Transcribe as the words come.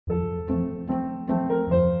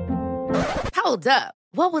Hold up.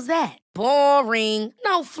 What was that? Boring.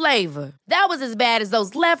 No flavor. That was as bad as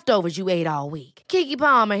those leftovers you ate all week. Keke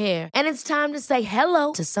Palmer here, and it's time to say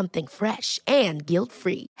hello to something fresh and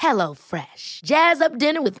guilt-free. Hello Fresh. Jazz up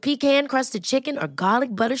dinner with pecan-crusted chicken or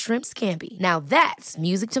garlic butter shrimp scampi. Now that's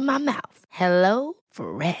music to my mouth. Hello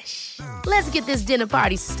Fresh. Let's get this dinner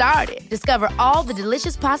party started. Discover all the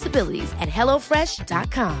delicious possibilities at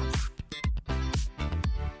hellofresh.com.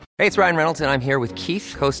 Hey, it's Ryan Reynolds, and I'm here with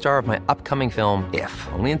Keith, co-star of my upcoming film, If,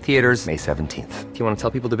 only in theaters May 17th. Do you want to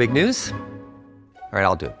tell people the big news? All right,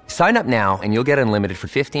 I'll do it. Sign up now and you'll get unlimited for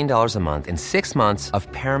 $15 a month and 6 months of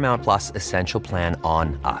Paramount Plus Essential Plan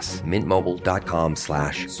on us.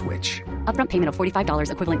 MintMobile.com/switch. Upfront payment of $45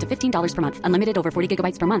 equivalent to $15 per month. Unlimited over 40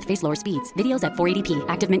 gigabytes per month. Face lower speeds. Videos at 480p.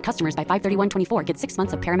 Active Mint customers by 531.24 get 6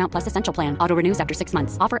 months of Paramount Plus Essential Plan. Auto renews after 6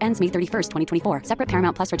 months. Offer ends May 31st, 2024. Separate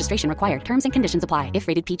Paramount Plus registration required. Terms and conditions apply if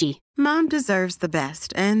rated PG. Mom deserves the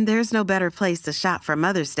best, and there's no better place to shop for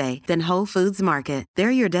Mother's Day than Whole Foods Market. They're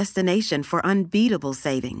your destination for unbeatable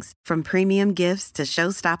savings. From premium gifts to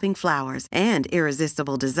show-stopping flowers and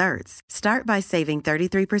irresistible desserts. Start by saving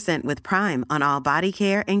 33% with Prime on all body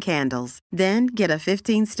care and candles. Then get a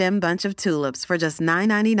 15-stem bunch of tulips for just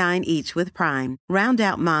 $9.99 each with Prime. Round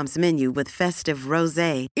out Mom's menu with festive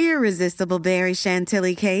rosé, irresistible berry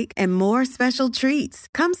chantilly cake, and more special treats.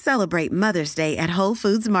 Come celebrate Mother's Day at Whole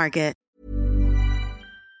Foods Market.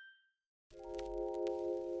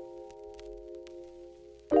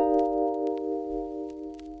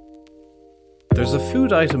 There's a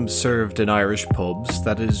food item served in Irish pubs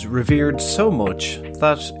that is revered so much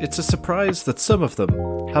that it's a surprise that some of them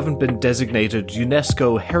haven't been designated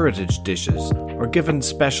UNESCO heritage dishes or given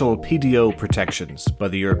special PDO protections by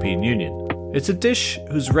the European Union. It's a dish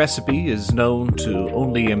whose recipe is known to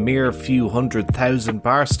only a mere few 100,000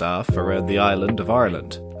 bar staff around the island of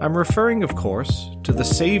Ireland. I'm referring, of course, to the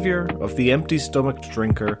saviour of the empty-stomached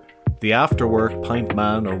drinker, the after-work pint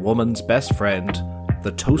man or woman's best friend,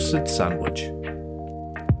 the toasted sandwich.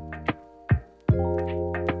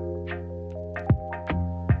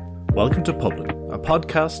 Welcome to Publin, a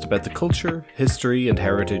podcast about the culture, history and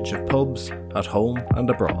heritage of pubs at home and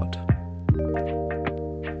abroad.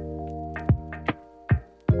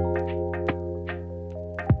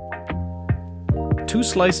 Two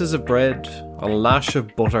slices of bread, a lash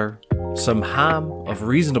of butter, some ham of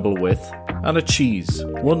reasonable width, and a cheese,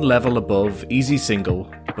 one level above easy single,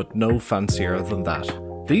 but no fancier than that.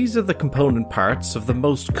 These are the component parts of the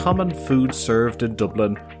most common food served in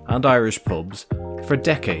Dublin and Irish pubs for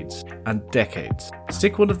decades and decades.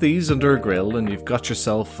 Stick one of these under a grill and you've got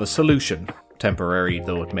yourself a solution, temporary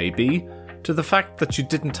though it may be, to the fact that you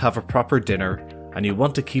didn't have a proper dinner and you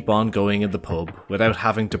want to keep on going in the pub without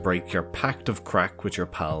having to break your pact of crack with your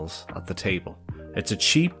pals at the table. It's a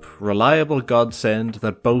cheap, reliable godsend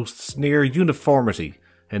that boasts near uniformity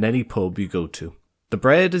in any pub you go to. The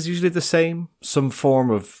bread is usually the same, some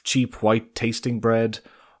form of cheap white tasting bread,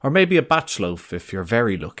 or maybe a batch loaf if you're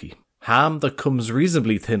very lucky. Ham that comes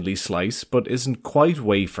reasonably thinly sliced but isn't quite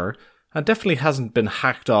wafer and definitely hasn't been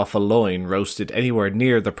hacked off a loin roasted anywhere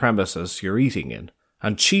near the premises you're eating in.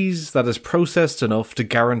 And cheese that is processed enough to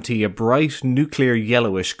guarantee a bright nuclear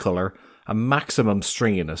yellowish colour and maximum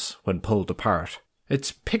stringiness when pulled apart.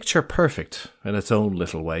 It's picture perfect in its own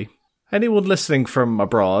little way. Anyone listening from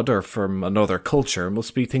abroad or from another culture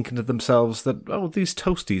must be thinking to themselves that, oh, these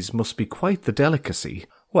toasties must be quite the delicacy.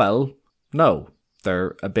 Well, no.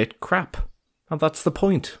 They're a bit crap. And that's the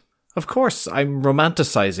point. Of course, I'm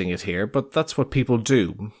romanticising it here, but that's what people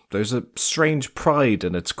do. There's a strange pride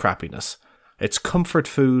in its crappiness. It's comfort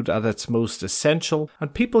food at its most essential,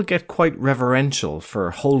 and people get quite reverential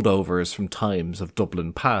for holdovers from times of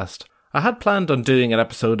Dublin past. I had planned on doing an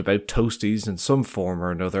episode about toasties in some form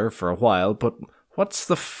or another for a while, but what's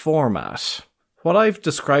the format? What I've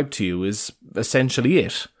described to you is essentially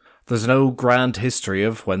it. There's no grand history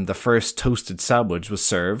of when the first toasted sandwich was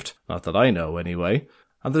served, not that I know anyway,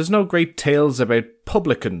 and there's no great tales about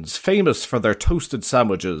publicans famous for their toasted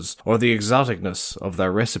sandwiches or the exoticness of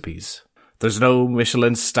their recipes. There's no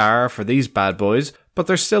Michelin star for these bad boys, but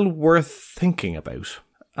they're still worth thinking about.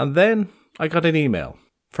 And then I got an email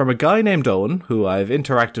from a guy named Owen, who I've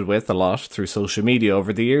interacted with a lot through social media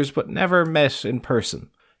over the years, but never met in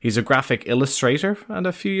person. He's a graphic illustrator, and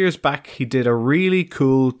a few years back he did a really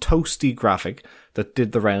cool Toastie graphic that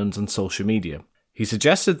did the rounds on social media. He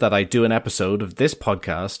suggested that I do an episode of this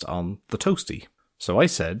podcast on the Toastie. So I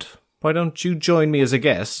said, why don't you join me as a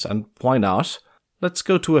guest, and why not? Let's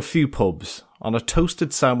go to a few pubs on a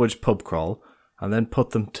toasted sandwich pub crawl, and then put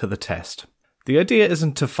them to the test. The idea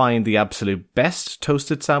isn't to find the absolute best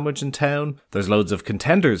toasted sandwich in town. There's loads of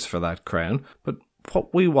contenders for that crown, but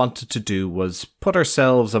what we wanted to do was put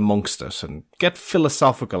ourselves amongst it and get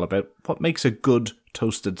philosophical about what makes a good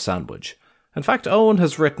toasted sandwich. In fact, Owen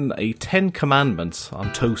has written a 10 commandments on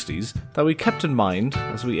toasties that we kept in mind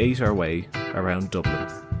as we ate our way around Dublin.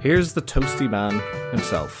 Here's the toasty man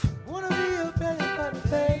himself.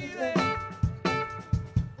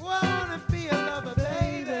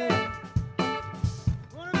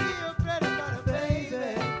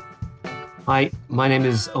 Hi, my name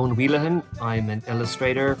is Owen Wheelahan. I'm an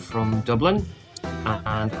illustrator from Dublin,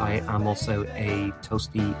 and I am also a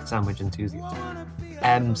toasty sandwich enthusiast.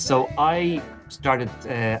 So I started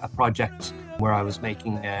a project where I was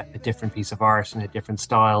making a different piece of art in a different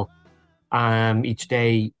style each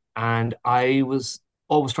day, and I was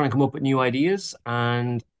always trying to come up with new ideas,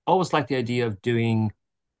 and always liked the idea of doing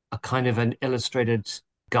a kind of an illustrated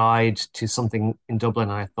guide to something in Dublin.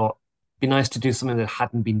 I thought it'd be nice to do something that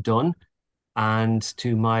hadn't been done. And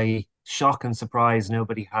to my shock and surprise,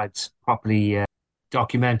 nobody had properly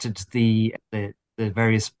documented the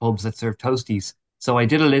various pubs that serve toasties. So I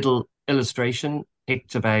did a little illustration,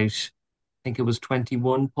 picked about, I think it was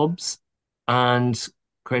 21 pubs, and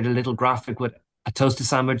created a little graphic with a toasted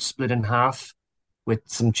sandwich split in half with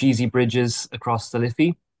some cheesy bridges across the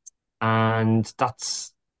Liffey. And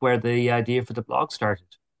that's where the idea for the blog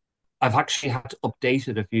started. I've actually had to update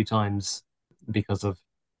it a few times because of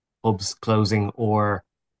pubs closing or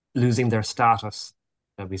losing their status,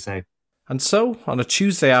 shall we say. And so, on a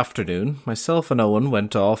Tuesday afternoon, myself and Owen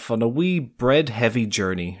went off on a wee bread-heavy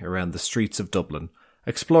journey around the streets of Dublin,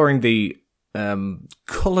 exploring the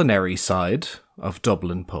culinary side of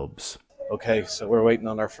Dublin pubs. Okay, so we're waiting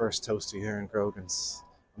on our first toastie here in Grogan's.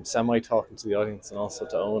 I'm semi-talking to the audience and also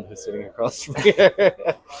to Owen, who's sitting across from here.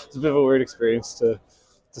 It's a bit of a weird experience to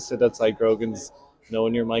sit outside Grogan's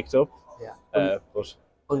knowing you're mic'd up. Yeah. But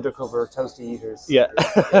Undercover toasty eaters. yeah.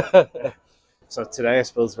 So today, I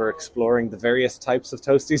suppose, we're exploring the various types of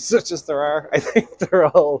toasties, such as there are. I think they're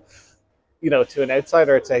all, to an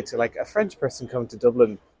outsider, I'd say, to like a French person coming to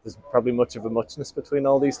Dublin, there's probably much of a muchness between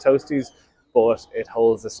all these toasties, but it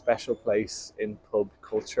holds a special place in pub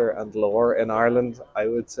culture and lore in Ireland, I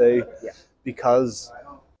would say, because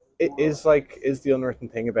it is the unwritten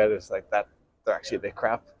thing about it is like that they're actually a bit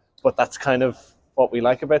crap, but that's kind of what we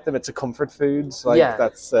like about them. It's a comfort food.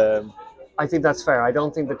 That's. I think that's fair. I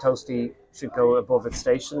don't think the toastie should go above its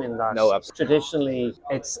station in that. No, absolutely. Traditionally,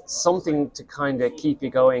 it's something to kind of keep you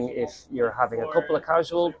going if you're having a couple of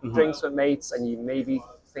casual drinks with mates and you may be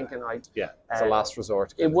thinking, it's a last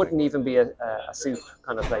resort. It wouldn't even be a soup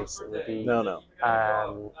kind of place. It would be No.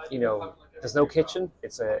 There's no kitchen.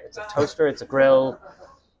 It's a toaster. It's a grill.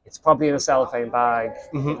 It's probably in a cellophane bag.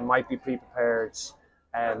 It might be pre-prepared,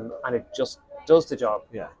 and it just does the job.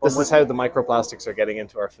 Yeah, this is how the microplastics are getting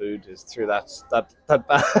into our food, is through that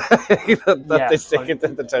bag that they stick into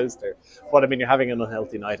the toaster. But I mean, you're having an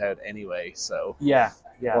unhealthy night out anyway, so yeah.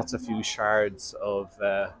 What's a few shards of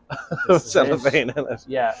cellophane in it?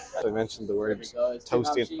 Yeah. I mentioned the word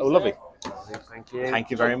toasty. Oh, lovely. Thank you.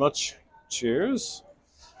 Thank you very much. Cheers.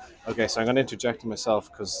 Okay, so I'm going to interject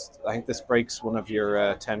myself because I think this breaks one of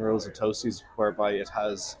your 10 rules of toasties, whereby it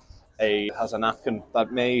has a napkin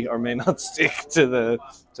that may or may not stick to the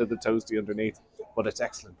toastie underneath, but it's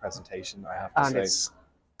excellent presentation, I have to say. And it's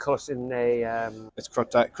cut in a... it's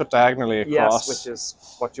cut diagonally across. Yes, which is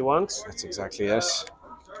what you want. That's exactly it.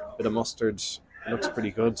 Bit of mustard. It looks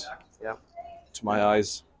pretty good. Yeah. To my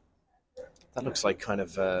eyes. That looks like kind of...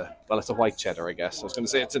 it's a white cheddar, I guess. I was going to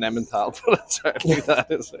say it's an Emmental, but it's certainly that,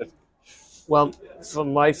 is it? Well,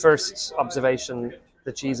 from my first observation,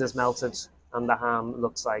 the cheese is melted and the ham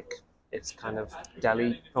looks like it's kind of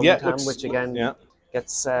deli ham, which again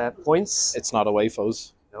gets points. It's not away,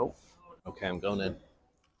 foes. No. Okay, I'm going in.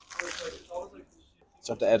 Just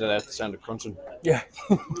have to edit out the sound of crunching. Yeah.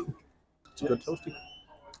 It's a good toastie.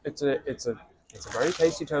 It's a very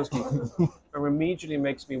tasty toastie. And immediately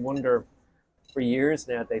makes me wonder, for years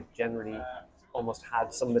now, they've generally almost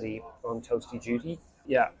had somebody on toastie duty.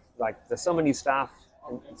 Yeah, like there's so many staff.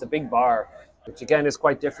 It's a big bar, which again is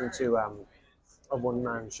quite different to a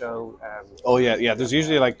one-man show. There's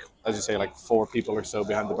usually, as you say, 4 people or so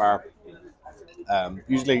behind the bar.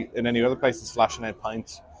 Usually in any other place it's lashing out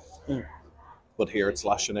pints, but here it's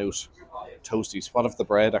lashing out toasties. What of the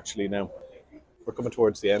bread actually now? We're coming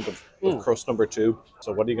towards the end of crust number 2.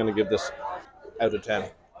 So what are you going to give this out of 10?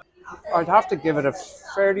 I'd have to give it a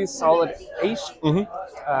fairly solid 8.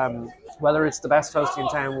 Whether it's the best toastie in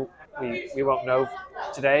town, we won't know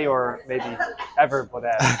today or maybe ever, but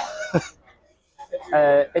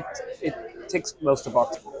it ticks most of the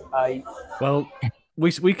boxes.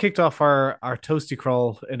 we kicked off our toasty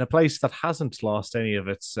crawl in a place that hasn't lost any of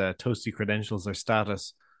its toasty credentials or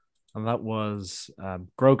status, and that was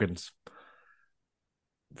Grogan's.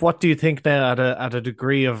 What do you think now at a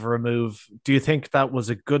degree of remove? Do you think that was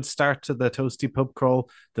a good start to the toasty pub crawl?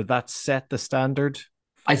 Did that set the standard?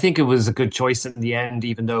 I think it was a good choice in the end,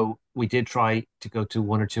 even though we did try to go to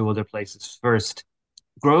one or two other places first.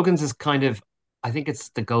 Grogan's is kind of, I think it's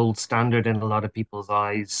the gold standard in a lot of people's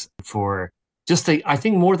eyes for just I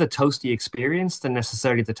think more the toasty experience than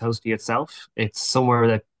necessarily the toasty itself. It's somewhere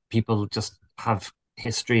that people just have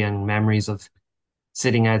history and memories of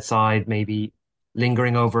sitting outside, maybe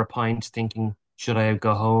lingering over a pint, thinking, should I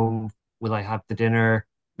go home? Will I have the dinner?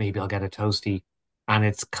 Maybe I'll get a toasty. And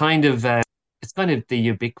it's kind of the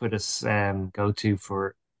ubiquitous go-to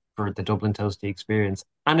for the Dublin toasty experience.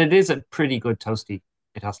 And it is a pretty good toasty,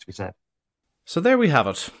 it has to be said. So there we have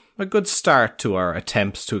it. A good start to our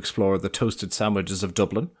attempts to explore the toasted sandwiches of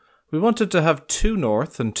Dublin. We wanted to have 2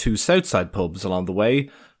 north and 2 south side pubs along the way,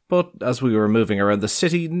 but as we were moving around the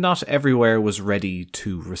city, not everywhere was ready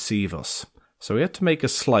to receive us. So we had to make a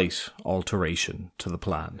slight alteration to the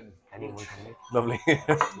plan. Lovely.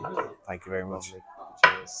 Thank you very much.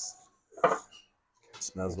 Cheers. It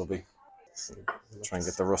smells lovely. Try and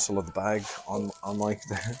get the rustle of the bag on Mike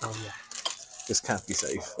there. Oh, yeah. This can't be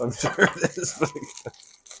safe. I'm sure it is.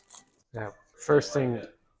 Now, first thing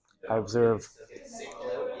I observed,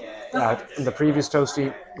 in the previous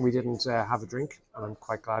toasty, we didn't have a drink, and I'm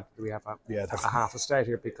quite glad we have a half a stout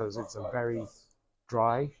here because it's a very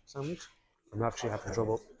dry sandwich. I'm actually having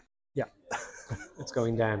trouble. Yeah, it's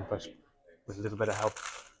going down, but with a little bit of help.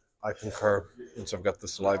 I concur, once I've got the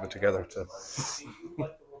saliva together to...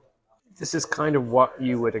 This is kind of what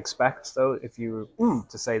you would expect, though, if you were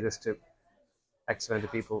to say this to X amount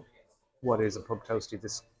of people. What is a pub toasty?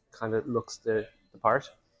 This kind of looks the part.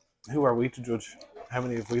 Who are we to judge? How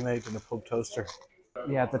many have we made in a pub toaster?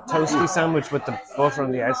 Yeah, the toasty sandwich with the butter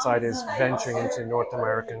on the outside is venturing into North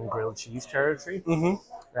American grilled cheese territory,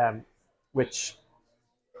 which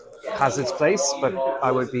has its place, but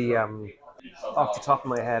I would be, off the top of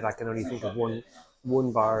my head, I can only think of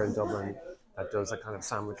one bar in Dublin that does a kind of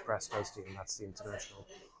sandwich press toasty, and that's the International,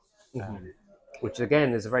 which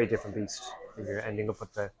again is a very different beast. You're ending up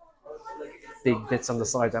with the big bits on the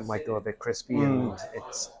side that might go a bit crispy, and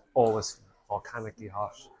it's always volcanically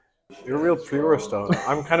hot. You're a real purist, though.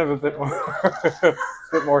 I'm kind of a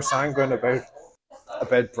bit more sanguine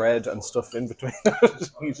about bread and stuff in between.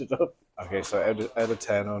 Heat it up. Okay, so out of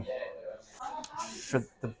 10 on. For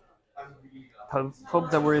the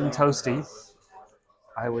pub that we're in toasty,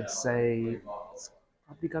 I would say it's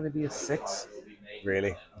probably going to be a 6.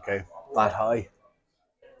 Really? Okay. That high?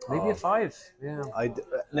 Maybe a 5, yeah.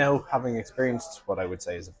 Now, having experienced what I would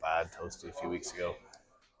say is a bad toasty a few weeks ago,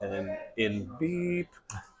 in Beep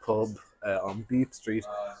pub on Beep Street,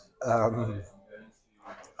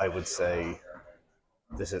 I would say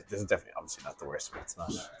this is definitely obviously not the worst, but it's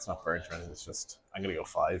not burnt or anything. It's just I'm gonna go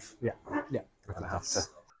 5. Yeah. I'm gonna have to.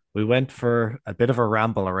 We went for a bit of a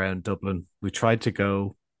ramble around Dublin. We tried to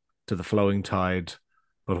go to the Flowing Tide,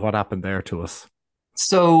 but what happened there to us?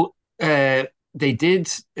 So they did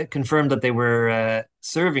confirm that they were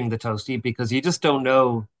serving the toasty, because you just don't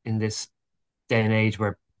know in this day and age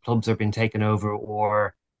where pubs are being taken over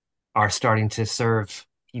or are starting to serve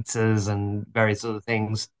pizzas and various other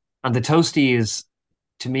things. And the toasty is,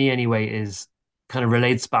 to me anyway, is kind of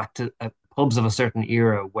relates back to pubs of a certain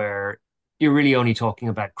era where you're really only talking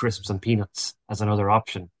about crisps and peanuts as another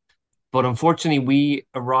option. But unfortunately, we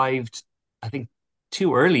arrived, I think,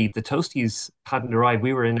 too early. The toasties hadn't arrived.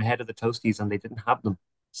 We were in ahead of the toasties and they didn't have them.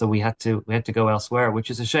 So we had to go elsewhere, which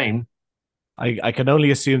is a shame. I can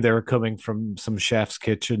only assume they were coming from some chef's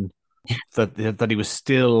kitchen that he was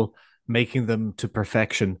still making them to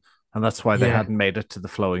perfection. And that's why they hadn't made it to the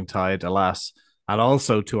Flowing Tide, alas. And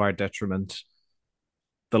also to our detriment,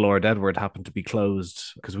 the Lord Edward happened to be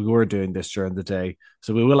closed because we were doing this during the day.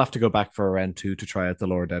 So we will have to go back for a round 2 to try out the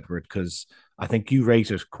Lord Edward, because I think you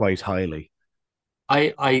rate it quite highly.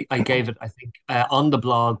 I gave it, I think, on the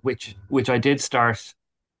blog, which I did start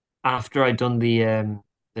after I'd done the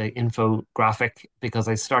infographic, because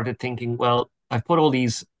I started thinking, well, I've put all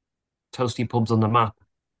these toasty pubs on the map,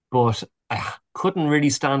 but I couldn't really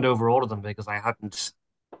stand over all of them because I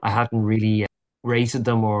hadn't really rated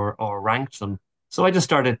them or ranked them. So I just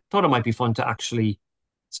thought it might be fun to actually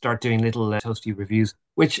start doing little toasty reviews,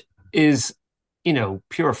 which is,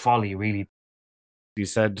 pure folly, really. You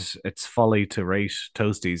said it's folly to rate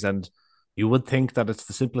toasties, and you would think that it's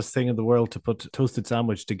the simplest thing in the world to put a toasted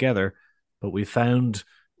sandwich together, but we found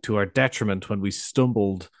to our detriment when we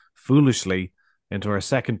stumbled foolishly into our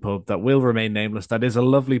second pub that will remain nameless. That is a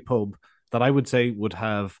lovely pub that I would say would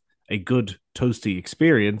have a good toasty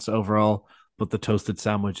experience overall, but the toasted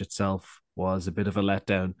sandwich itself was a bit of a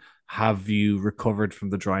letdown. Have you recovered from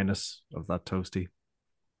the dryness of that toasty?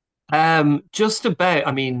 Just about.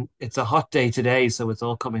 I mean, it's a hot day today, so it's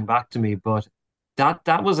all coming back to me. But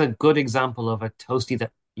that was a good example of a toasty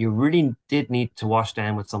that you really did need to wash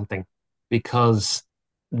down with something, because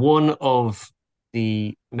one of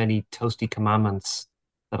the many toasty commandments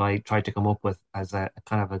that I tried to come up with as a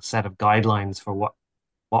kind of a set of guidelines for what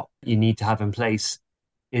you need to have in place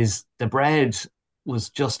is the bread was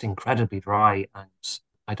just incredibly dry, and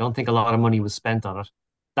I don't think a lot of money was spent on it.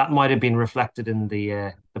 That might have been reflected in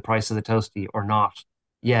the price of the toasty or not.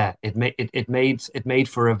 Yeah, it made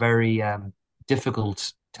for a very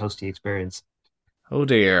difficult toasty experience. Oh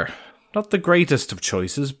dear. Not the greatest of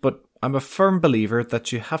choices, but I'm a firm believer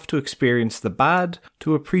that you have to experience the bad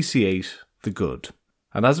to appreciate the good.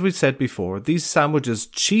 And as we said before, these sandwiches'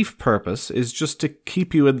 chief purpose is just to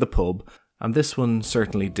keep you in the pub, and this one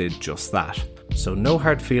certainly did just that. So no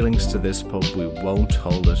hard feelings to this pub, we won't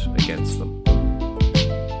hold it against them.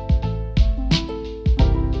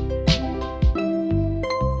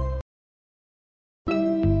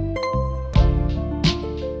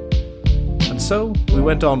 So we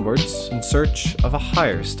went onwards in search of a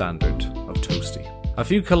higher standard of toasty. A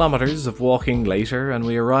few kilometres of walking later and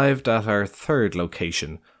we arrived at our third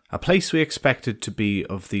location, a place we expected to be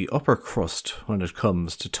of the upper crust when it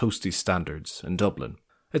comes to toasty standards in Dublin.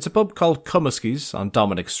 It's a pub called Cummiskey's on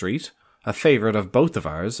Dominic Street, a favourite of both of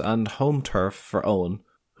ours and home turf for Owen,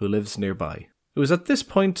 who lives nearby. It was at this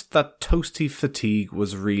point that toasty fatigue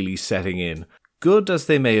was really setting in. Good as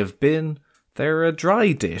they may have been, they're a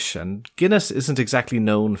dry dish, and Guinness isn't exactly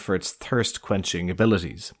known for its thirst-quenching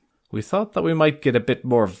abilities. We thought that we might get a bit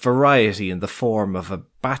more variety in the form of a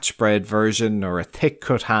batch bread version or a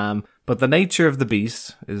thick-cut ham, but the nature of the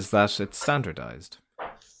beast is that it's standardised.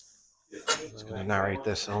 I'm just going to narrate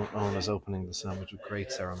this. Owen is opening the sandwich with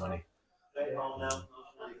great ceremony.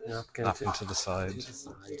 Napkin to the side.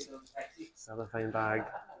 Cellophane bag.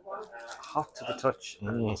 Hot to the touch.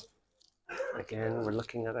 And again, we're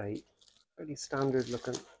looking at a pretty standard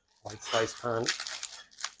looking white slice pan.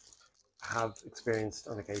 I have experienced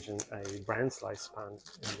on occasion a brown slice pan.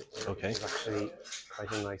 Okay. It's actually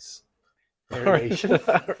quite a nice variation.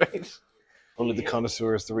 Right. Only the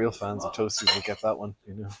connoisseurs, the real fans of toasties will get that one,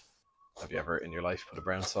 you know. Have you ever in your life put a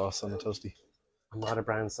brown sauce on a toasty? I'm not a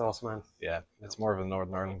brown sauce man. Yeah, it's more of a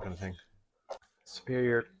Northern Ireland kind of thing.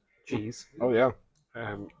 Superior cheese. Oh yeah.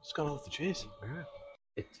 What's going on with the cheese? Yeah.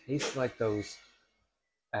 It tastes like those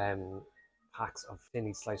packs of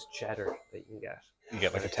thinly sliced cheddar that you can get. You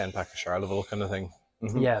get like a 10-pack of Charleville kind of thing.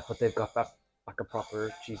 Mm-hmm. Yeah, but they've got that like a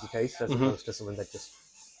proper cheesy taste as opposed to something that just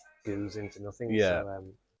goes into nothing. Yeah. So,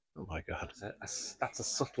 oh my god. That's a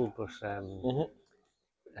subtle but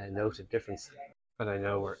noted difference. And I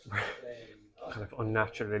know we're kind of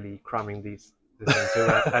unnaturally cramming this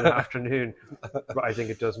into an afternoon, but I think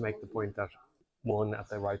it does make the point that one at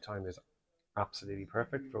the right time is absolutely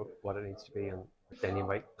perfect for what it needs to be, and then you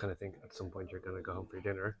might kind of think at some point you're going to go home for your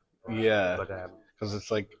dinner. Yeah, but because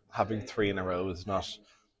it's like having three in a row is not.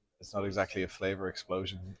 It's not exactly a flavor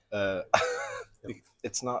explosion.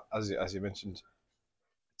 It's not, as you mentioned,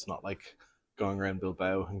 it's not like going around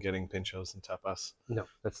Bilbao and getting pinchos and tapas. No,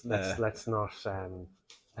 let's not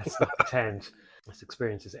pretend. This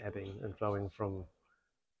experience is ebbing and flowing from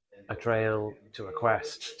a trail to a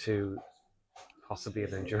quest to possibly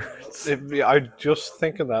an endurance. I just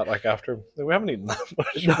think of that like after we haven't eaten that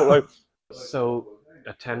much. But like, so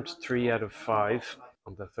attempt 3 out of 5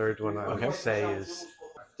 on the third one. I would say is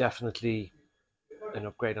definitely an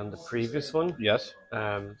upgrade on the previous one. Yes.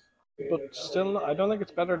 But still, I don't think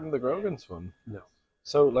it's better than the Grogan's one. No.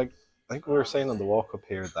 So, like, I think we were saying on the walk up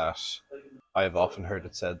here that I have often heard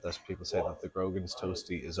it said that people say that the Grogan's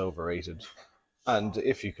Toastie is overrated. And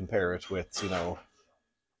if you compare it with, you know,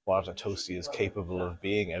 what a toastie is capable of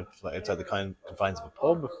being outside the confines of a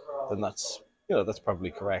pub, then that's probably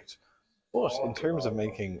correct. But in terms of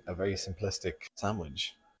making a very simplistic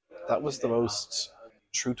sandwich, that was the most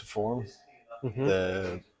true to form. Mm-hmm.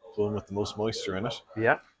 The one with the most moisture in it.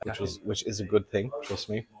 Yeah. Which is a good thing, trust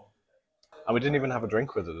me. And we didn't even have a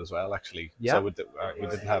drink with it as well, actually. Yeah. So we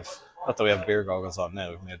didn't have, not that we have beer goggles on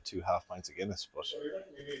now, we had 2 half pints of Guinness, but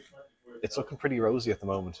it's looking pretty rosy at the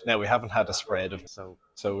moment. Now, we haven't had a spread of, so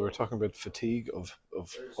we were talking about fatigue of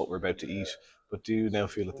what we're about to eat, but do you now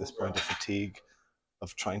feel at this point a fatigue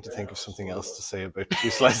of trying to think of something else to say about 2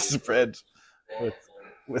 slices of bread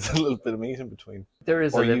with a little bit of meat in between? There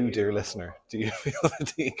is or you, dear listener, do you feel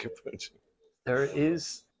fatigue approaching? There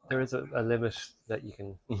is there is a limit that you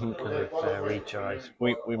can kind of reach, all right?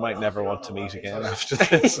 We might never want to meet again after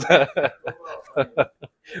this.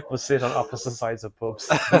 We'll sit on opposite sides of pubs,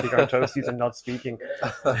 eating our toasties and not speaking.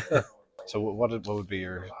 So what would be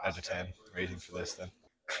your out of 10 rating for this then?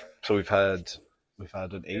 So we've had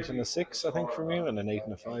an 8 and a 6, I think, from you, and an 8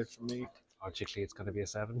 and a 5 from me. Logically, it's going to be a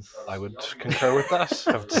 7. I would concur with that,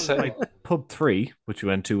 I have to say. Pub 3, which we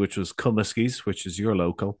went to, which was Cummiskey's, which is your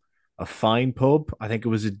local, a fine pub. I think it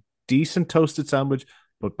was a decent toasted sandwich,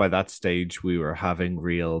 but by that stage we were having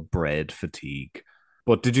real bread fatigue.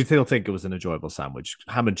 But did you still think it was an enjoyable sandwich?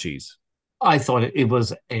 Ham and cheese? I thought it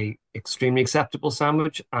was a extremely acceptable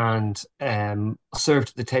sandwich, and served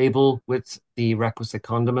at the table with the requisite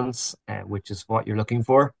condiments, which is what you're looking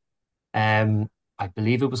for. I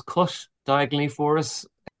believe it was cut diagonally for us.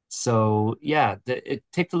 So yeah, it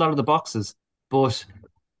ticked a lot of the boxes, but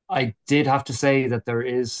I did have to say that there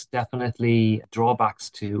is definitely drawbacks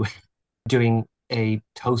to doing a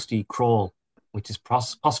toasty crawl, which is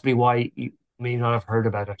possibly why you may not have heard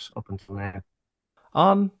about it up until now.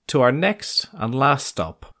 On to our next and last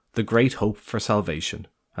stop, the Great Hope for Salvation.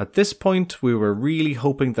 At this point, we were really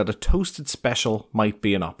hoping that a toasted special might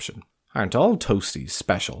be an option. Aren't all toasties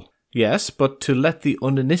special? Yes, but to let the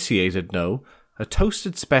uninitiated know, a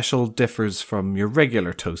toasted special differs from your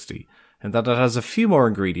regular toastie in that it has a few more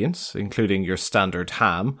ingredients, including your standard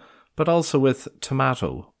ham, but also with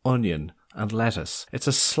tomato, onion, and lettuce. It's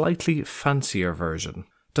a slightly fancier version.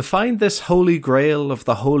 To find this holy grail of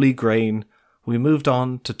the holy grain, we moved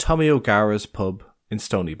on to Tommy O'Gara's pub in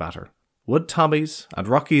Stoneybatter. Would Tommy's and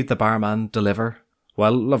Rocky the barman deliver?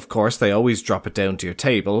 Well, of course, they always drop it down to your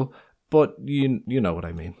table, but you know what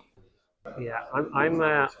I mean. Yeah, I'm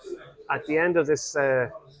at the end of this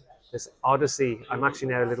this odyssey. I'm actually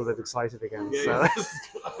now a little bit excited again. So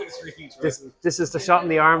this is the shot in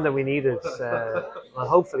the arm that we needed. Well,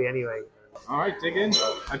 hopefully, anyway. All right, dig in.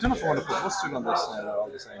 I don't know if I want to put mustard on this now. All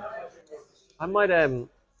the same. I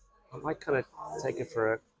might kind of take it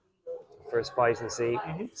for a spice and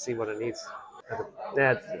see what it needs.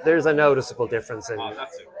 Yeah, there's a noticeable difference in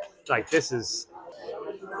like this is.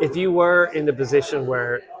 If you were in the position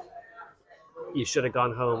where you should have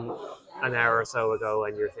gone home an hour or so ago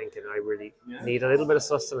and you're thinking, I really need a little bit of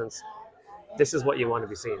sustenance, this is what you want to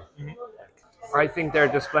be seeing. I think they're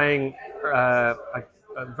displaying a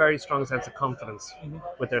very strong sense of confidence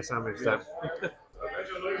with their sandwich. That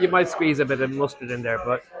you might squeeze a bit of mustard in there,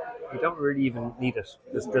 but you don't really even need it.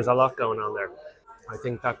 There's a lot going on there. I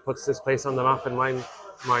think that puts this place on the map in my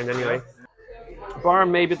mind anyway. Bar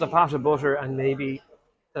maybe the pat of butter and maybe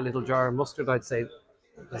a little jar of mustard, I'd say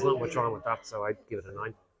there's not much wrong with that, so I'd give it a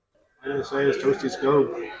 9. I'm going to say as toasties go,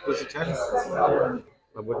 what's a 10? I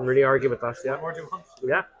wouldn't really argue with that, yeah. More do you want?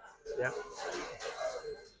 Yeah.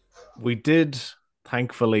 We did,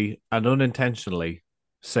 thankfully and unintentionally,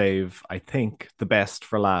 save, I think, the best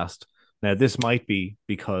for last. Now, this might be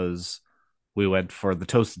because we went for the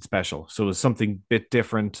toasted special, so it was something a bit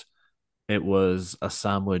different. It was a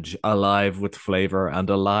sandwich alive with flavour and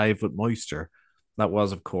alive with moisture. That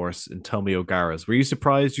was, of course, in Tommy O'Gara's. Were you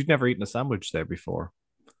surprised you'd never eaten a sandwich there before?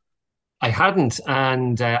 I hadn't,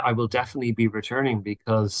 and I will definitely be returning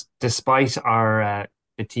because despite our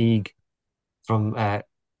fatigue from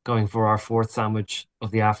going for our fourth sandwich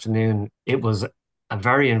of the afternoon, it was a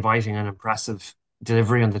very inviting and impressive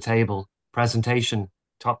delivery on the table, presentation,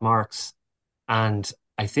 top marks, and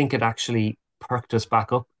I think it actually perked us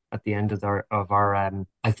back up at the end of our.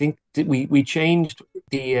 I think we changed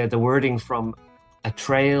the wording from a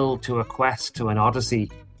trail to a quest to an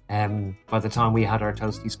odyssey by the time we had our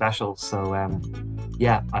toasty special. So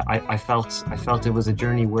I felt it was a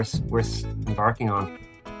journey worth embarking on.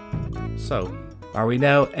 So, are we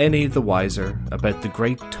now any the wiser about the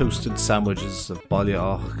great toasted sandwiches of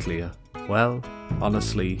Baile Well,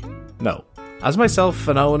 honestly, no. As myself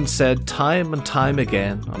and Owen said time and time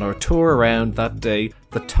again on our tour around that day,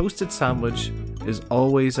 the toasted sandwich is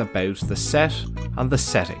always about the set and the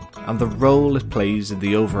setting and the role it plays in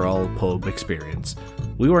the overall pub experience.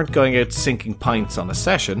 We weren't going out sinking pints on a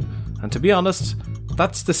session, and to be honest,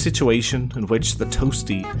 that's the situation in which the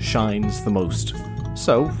toastie shines the most.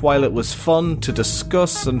 So, while it was fun to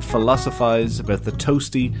discuss and philosophise about the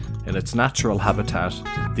toastie in its natural habitat,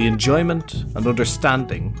 the enjoyment and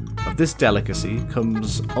understanding of this delicacy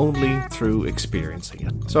comes only through experiencing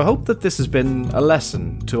it. So I hope that this has been a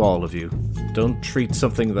lesson to all of you. Don't treat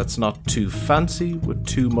something that's not too fancy with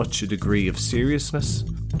too much a degree of seriousness.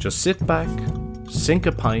 Just sit back, sink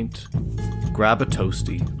a pint, grab a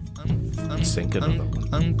toastie, and sink another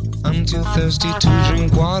one. I'm too thirsty to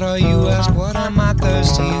drink water. You ask, what am I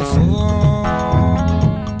thirsty for?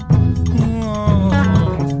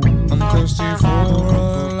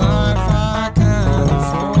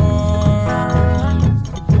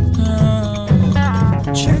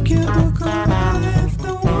 like your book of life,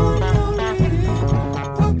 the one you're reading.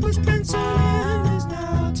 What was penciled is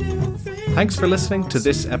now to fade. Thanks for listening to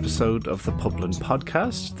this episode of the Publin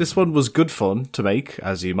Podcast. This one was good fun to make,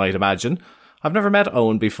 as you might imagine. I've never met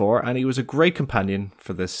Owen before, and he was a great companion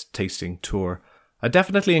for this tasting tour. I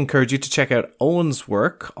definitely encourage you to check out Owen's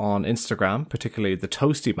work on Instagram, particularly the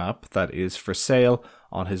Toastie map that is for sale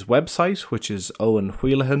on his website, which is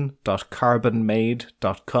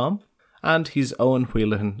owenwheelahan.carbonmade.com, and he's Owen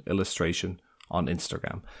Wheelahan Illustration on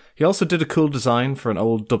Instagram. He also did a cool design for an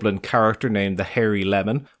old Dublin character named the Hairy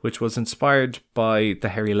Lemon, which was inspired by the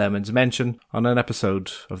Hairy Lemon's mention on an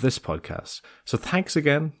episode of this podcast. So thanks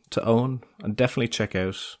again to Owen, and definitely check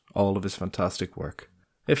out all of his fantastic work.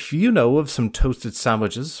 If you know of some toasted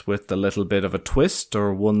sandwiches with a little bit of a twist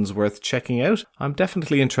or ones worth checking out, I'm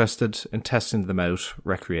definitely interested in testing them out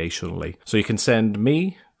recreationally. So you can send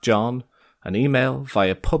me, John, an email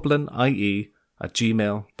via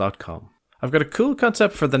publinie@gmail.com. I've got a cool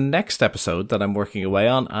concept for the next episode that I'm working away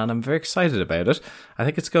on, and I'm very excited about it. I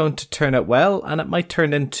think it's going to turn out well, and it might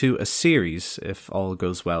turn into a series if all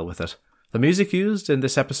goes well with it. The music used in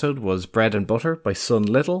this episode was Bread and Butter by Sun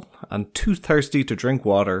Little and Too Thirsty to Drink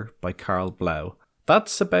Water by Carl Blau.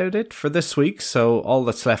 That's about it for this week, so all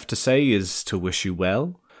that's left to say is to wish you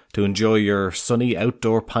well, to enjoy your sunny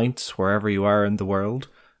outdoor pints wherever you are in the world,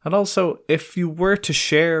 and also, if you were to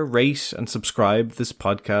share, rate and subscribe this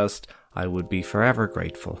podcast, I would be forever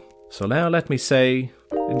grateful. So now let me say,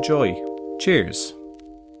 enjoy, cheers,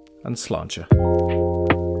 and sláinte.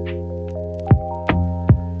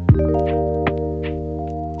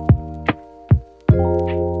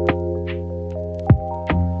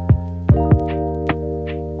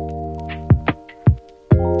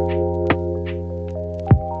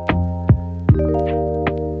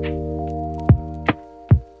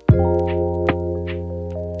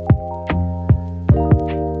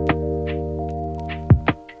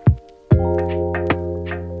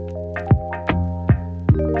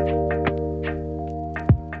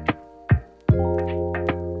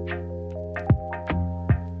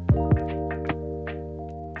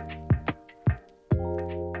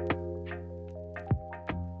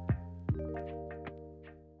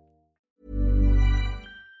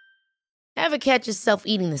 Ever catch yourself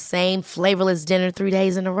eating the same flavorless dinner 3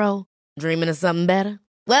 days in a row? Dreaming of something better?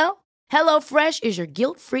 Well, HelloFresh is your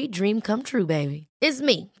guilt-free dream come true, baby. It's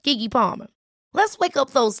me, Keke Palmer. Let's wake up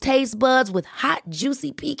those taste buds with hot,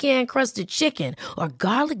 juicy pecan-crusted chicken or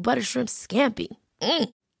garlic butter shrimp scampi.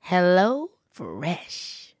 Hello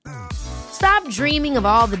Fresh. Stop dreaming of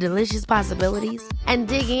all the delicious possibilities and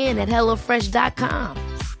dig in at HelloFresh.com.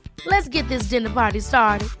 Let's get this dinner party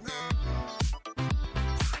started.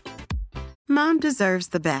 Mom deserves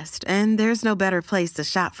the best, and there's no better place to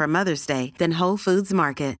shop for Mother's Day than Whole Foods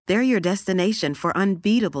Market. They're your destination for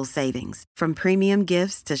unbeatable savings, from premium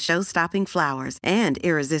gifts to show-stopping flowers and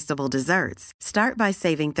irresistible desserts. Start by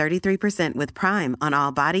saving 33% with Prime on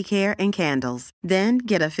all body care and candles. Then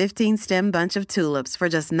get a 15-stem bunch of tulips for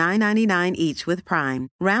just $9.99 each with Prime.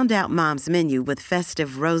 Round out Mom's menu with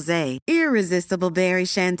festive rosé, irresistible berry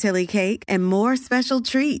chantilly cake, and more special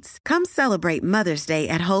treats. Come celebrate Mother's Day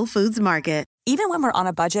at Whole Foods Market. Even when we're on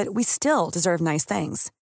a budget, we still deserve nice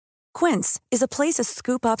things. Quince is a place to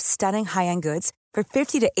scoop up stunning high-end goods for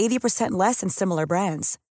 50 to 80% less than similar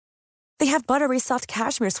brands. They have buttery soft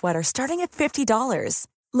cashmere sweaters starting at $50,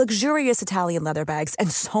 luxurious Italian leather bags,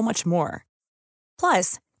 and so much more.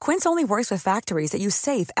 Plus, Quince only works with factories that use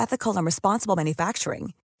safe, ethical, and responsible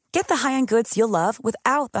manufacturing. Get the high-end goods you'll love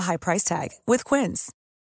without the high price tag with Quince.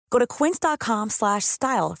 Go to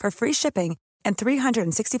quince.com/style for free shipping and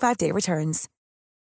 365-day returns.